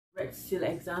red seal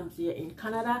exams here in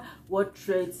Canada. What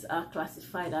trades are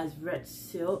classified as red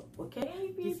seal? Okay, hey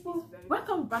people,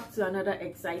 welcome back to another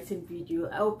exciting video.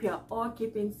 I hope you are all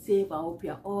keeping safe. I hope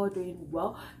you are all doing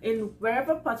well in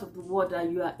wherever part of the world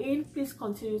that you are in. Please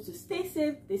continue to stay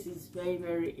safe. This is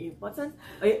very important.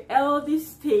 A healthy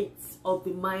state of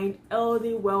the mind,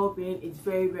 healthy well-being is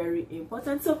very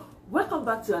important. So welcome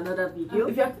back to another video.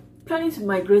 If you're planning to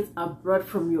migrate abroad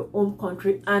from your home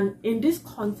country, and in this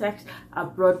context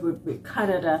abroad would be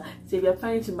Canada, so if you're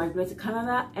planning to migrate to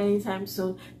Canada anytime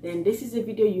soon, then this is a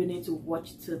video you need to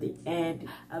watch to the end.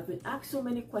 I've been asked so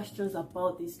many questions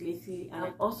about this lately, and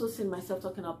I've also seen myself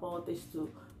talking about this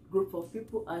to group of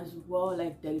people as well,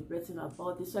 like deliberating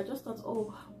about this. So I just thought,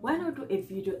 oh, why not do a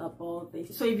video about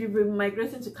this? So if you've been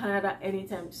migrating to Canada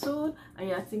anytime soon and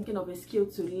you're thinking of a skill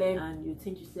to learn and you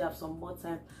think you still have some more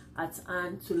time at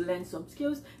hand to learn some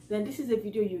skills, then this is a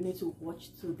video you need to watch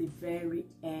to the very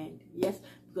end. Yes,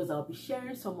 because I'll be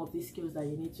sharing some of these skills that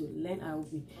you need to learn. I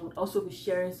will also be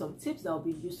sharing some tips that will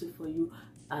be useful for you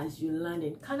as you land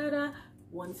in Canada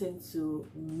wanting to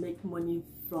make money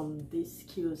from these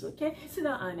skills. Okay, sit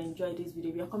down and enjoy this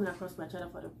video. If you're coming across my channel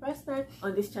for the first time,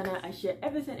 on this channel I share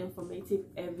everything informative,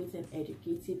 everything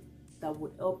educative that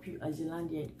would help you as you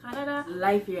land here in Canada,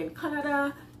 life here in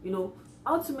Canada, you know,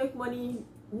 how to make money,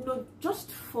 you know, just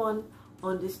fun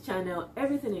on this channel.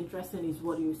 Everything interesting is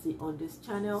what you see on this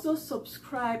channel. So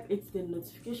subscribe, hit the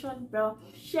notification bell,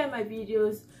 share my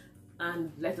videos,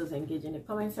 and let us engage in the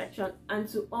comment section. And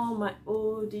to all my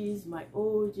oldies, my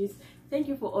OGs, thank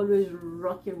you for always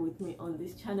rocking with me on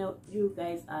this channel. You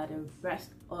guys are the best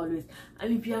always.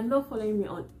 And if you are not following me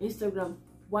on Instagram,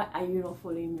 why are you not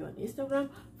following me on Instagram?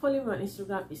 Follow me on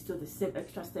Instagram. It's still the same,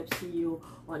 ExtraStepsCeo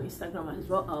on Instagram as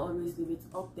well. I'll always leave it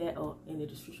up there or in the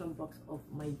description box of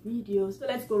my videos. So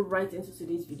let's go right into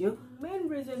today's video. Main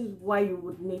reasons why you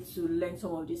would need to learn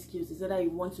some of these skills is that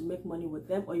you want to make money with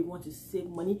them or you want to save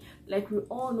money. Like we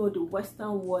all know, the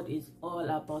Western world is all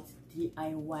about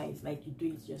DIYs, like you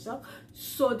do it yourself.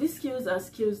 So these skills are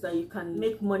skills that you can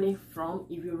make money from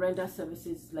if you render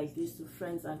services like this to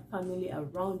friends and family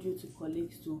around you, to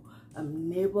colleagues, to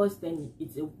neighbors. Then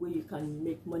it's a way you can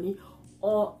make money,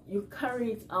 or you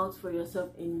carry it out for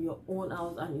yourself in your own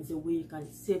house and it's a way you can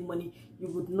save money. You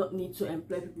would not need to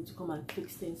employ people to come and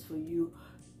fix things for you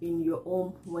in your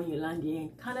home when you land here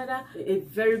in Canada. A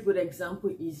very good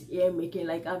example is hair making.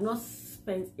 Like I've not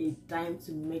spent a dime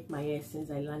to make my hair since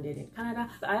I landed in Canada.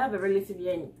 I have a relative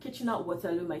here in Kitchener,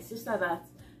 Waterloo, my sister, that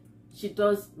she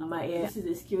does my hair. This is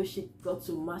a skill she got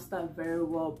to master very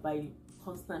well by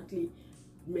constantly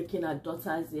making her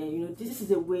daughter's hair. You know, this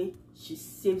is a way she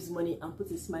saves money and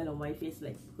puts a smile on my face,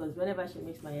 like, because whenever she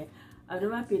makes my hair, I've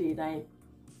never paid a dime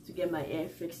to get my hair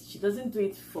fixed. She doesn't do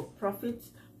it for profit,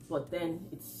 but then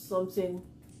it's something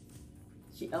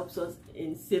she helps us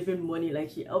in saving money.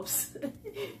 Like she helps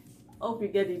hope you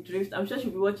get the drift. I'm sure she'll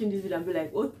be watching this video and be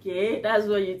like, okay, that's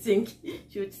what you think.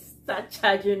 She would start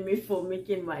charging me for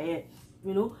making my hair.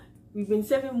 You know, we've been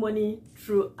saving money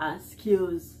through our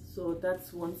skills, so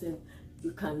that's one thing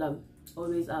you can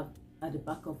always have at the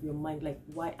back of your mind. Like,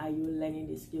 why are you learning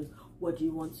these skills? What do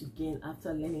you want to gain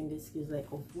after learning these skills? Like,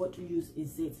 of what use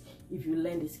is it if you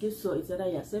learn the skills? So it's either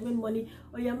you're saving money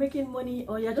or you're making money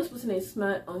or you're just putting a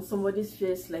smile on somebody's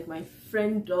face, like my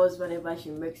friend does whenever she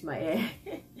makes my hair.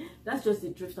 That's just the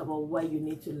drift about why you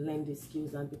need to learn the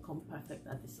skills and become perfect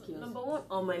at the skills. Number one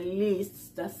on my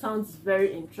list that sounds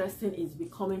very interesting is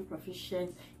becoming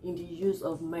proficient in the use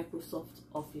of Microsoft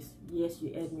Office. Yes,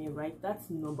 you heard me right. That's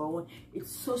number one.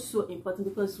 It's so important,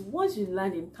 because once you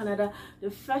land in Canada, the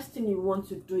first thing you want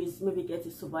to do is maybe get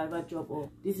a survivor job,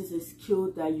 or this is a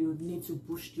skill that you need to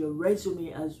boost your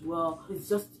resume as well. It's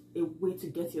just a way to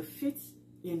get your feet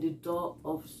in the door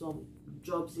of some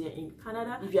jobs here in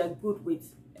Canada. If you are good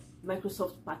with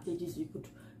Microsoft packages, you could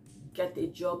get a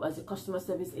job as a customer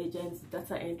service agent,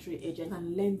 data entry agent,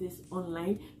 and learn this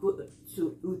online. Go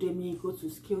to Udemy, go to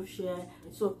Skillshare.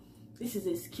 So this is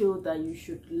a skill that you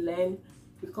should learn,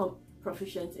 become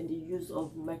proficient in the use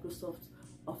of Microsoft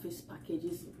Office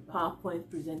packages, PowerPoint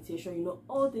presentation, you know,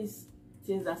 all these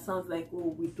things that sounds like,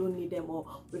 oh, we don't need them, or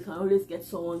we can always get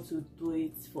someone to do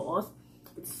it for us.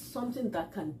 It's something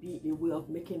that can be a way of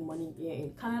making money here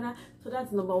in Canada. So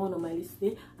that's number one on my list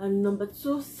today. And number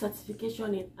two,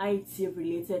 certification in IT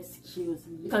related skills.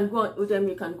 You can go on Udemy,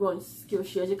 you can go on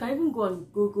Skillshare, you can even go on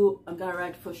Google and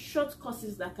Garage for short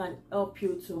courses that can help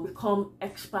you to become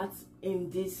experts in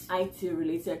these IT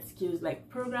related skills like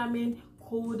programming,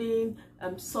 coding,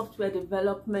 software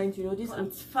development. You know, this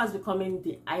it's fast becoming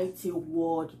the IT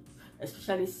world,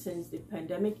 especially since the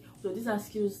pandemic. So these are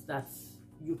skills that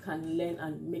you can learn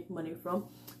and make money from.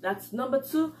 That's number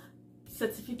two.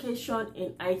 certification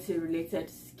in IT related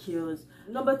skills.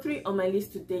 Number 3 on my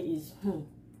list today is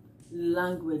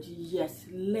language. Yes,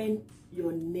 learn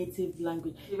your native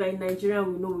language. If you're in Nigeria,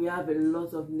 we know we have a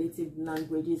lot of native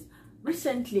languages.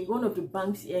 Recently, one of the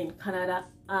banks here in Canada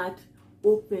had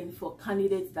open for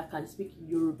candidates that can speak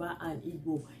Yoruba and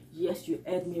Igbo. Yes, you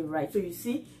heard me right. So you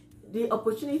see, the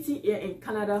opportunity here in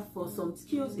Canada for some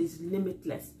skills is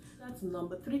limitless. That's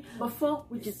number 3. Number 4,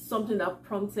 which is something that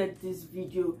prompted this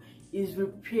video, is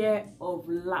repair of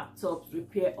laptops,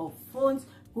 repair of phones.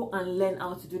 Go and learn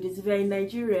how to do this. If you're in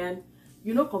Nigerian,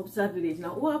 you know Computer Village.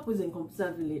 Now, what happens in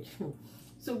Computer Village?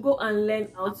 So go and learn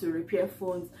how to repair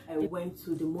phones. I went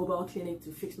to the mobile clinic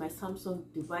to fix my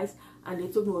Samsung device, and they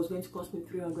told me it was going to cost me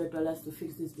 $300 to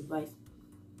fix this device.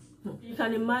 You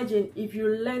can imagine, if you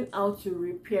learn how to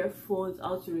repair phones,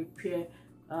 how to repair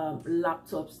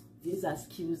laptops, these are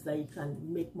skills that you can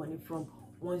make money from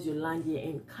once you land here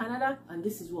in Canada. And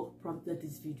this is what prompted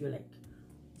this video. Like,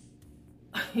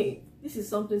 this is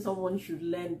something someone should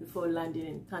learn before landing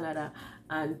in Canada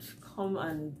and come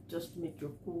and just make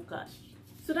your cool cash.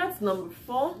 So that's number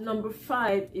 4. Number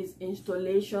 5 is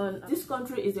installation. This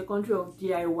country is a country of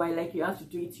DIY, like you have to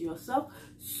do it yourself.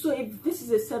 So if this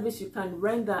is a service you can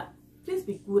render, please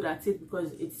be good at it,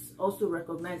 because it's also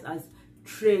recognized as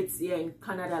trades here in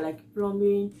Canada, like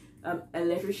plumbing,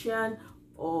 electrician,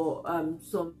 or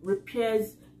some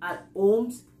repairs at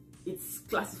homes. It's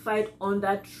classified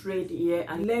under trade here,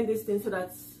 and learn this thing so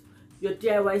that your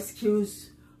DIY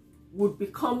skills would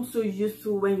become so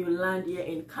useful when you land here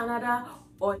in Canada.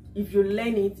 Or if you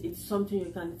learn it, it's something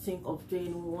you can think of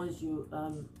doing once you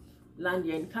land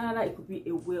here in Canada. It could be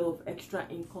a way of extra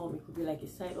income. It could be like a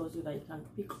side also that you can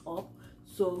pick up.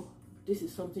 So this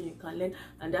is something you can learn.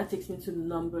 And that takes me to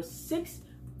number 6,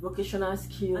 vocational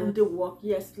skill. Handiwork.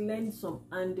 Yes, learn some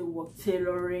handiwork,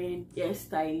 tailoring,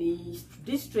 hairstylist.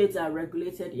 These trades are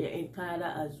regulated here in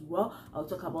Canada as well. I'll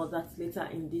talk about that later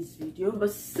in this video. Number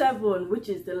 7, which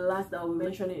is the last that I'll be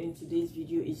mentioning in today's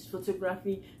video, is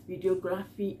photography,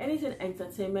 videography, anything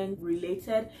entertainment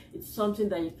related. It's something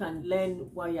that you can learn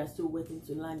while you're still waiting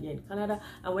to land here in Canada.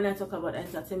 And when I talk about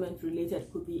entertainment related,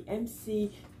 it could be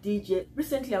MC, DJ.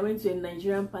 Recently, I went to a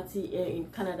Nigerian party here in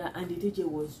Canada, and the DJ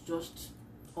was just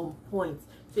on point.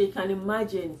 So you can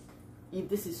imagine, if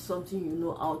this is something you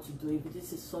know how to do, if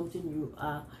this is something you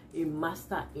are a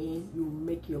master in, you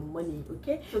make your money.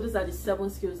 Okay, so those are the 7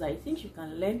 skills I think you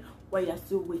can learn while you're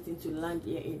still waiting to land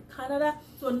here in Canada.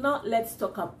 So now let's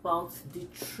talk about the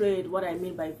trade, what I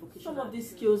mean by vocation. Some of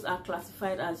these skills are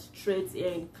classified as trades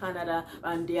here in Canada,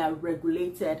 and they are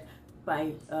regulated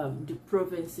by the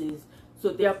provinces.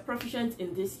 So they are proficient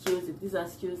in these skills. If these are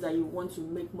skills that you want to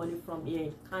make money from here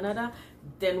in Canada,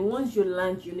 then once you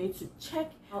land, you need to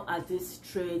check how are these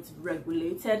trades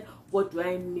regulated. What do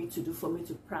I need to do for me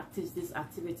to practice these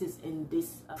activities in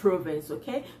this province?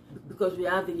 Okay, because we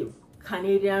have the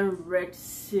Canadian Red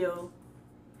Seal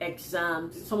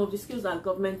exams. Some of the skills are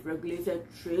government regulated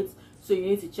trades, so you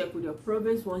need to check with your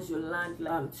province once you land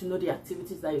to know the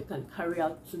activities that you can carry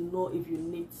out, to know if you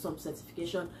need some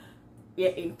certification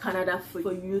here in Canada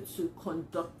for you to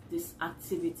conduct these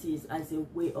activities as a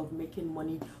way of making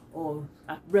money or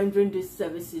rendering these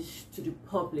services to the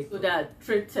public. So there are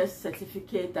trade test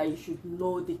certificate that you should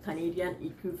know the Canadian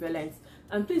equivalent.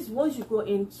 And please, once you go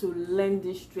in to learn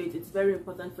this trade, it's very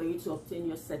important for you to obtain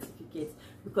your certificate,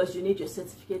 because you need your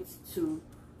certificate to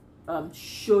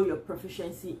show your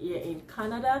proficiency here in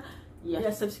Canada. Yeah,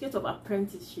 certificate of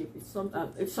apprenticeship is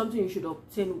something you should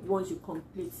obtain once you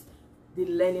complete the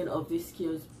learning of these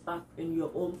skills back in your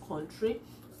own country.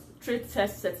 Trade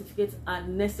test certificates are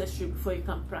necessary before you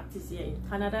can practice here in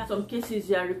Canada. In some cases,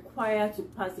 you are required to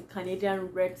pass the Canadian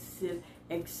Red Seal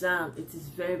exam. It is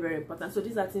very, very important. So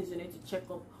these are things you need to check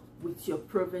up with your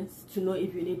province to know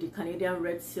if you need the Canadian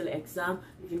Red Seal exam,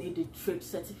 if you need the trade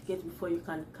certificate before you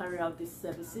can carry out these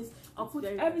services. I'll put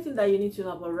everything that you need to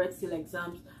know about Red Seal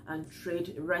exams and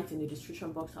trade right in the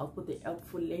description box. I'll put the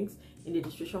helpful links in the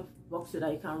description box so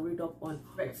that you can read up on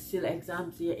Red Seal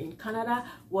exams here in Canada,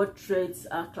 what trades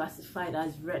are classified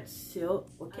as Red Seal.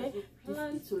 Okay,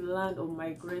 plan to land or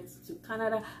migrate to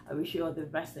Canada. I wish you all the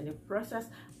best in the process,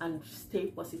 and stay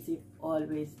positive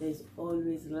always. There's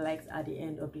always light at the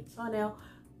end of the tunnel.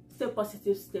 Stay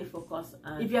positive, stay focused,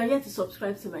 and if you are yet to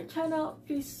subscribe to my channel,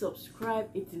 please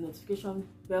subscribe, hit the notification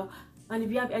bell. And if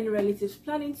you have any relatives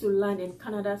planning to land in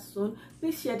Canada soon,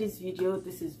 please share this video.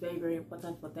 This is very, very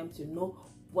important for them to know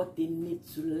what they need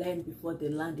to learn before they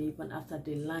land, even after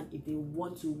they land, if they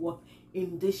want to work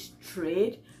in this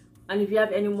trade. And if you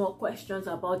have any more questions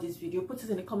about this video, put it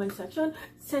in the comment section.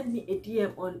 Send me a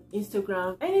DM on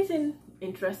Instagram. Anything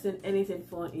interesting, anything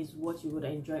fun is what you would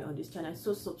enjoy on this channel.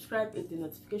 So subscribe, hit the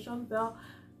notification bell.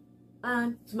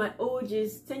 And to my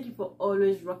OGs, thank you for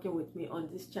always rocking with me on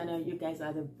this channel. You guys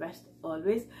are the best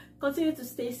always. Continue to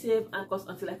stay safe, and of course,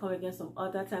 until I come again some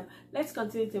other time, let's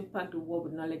continue to impact the world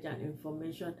with knowledge and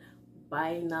information.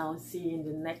 Bye now. See you in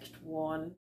the next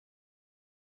one.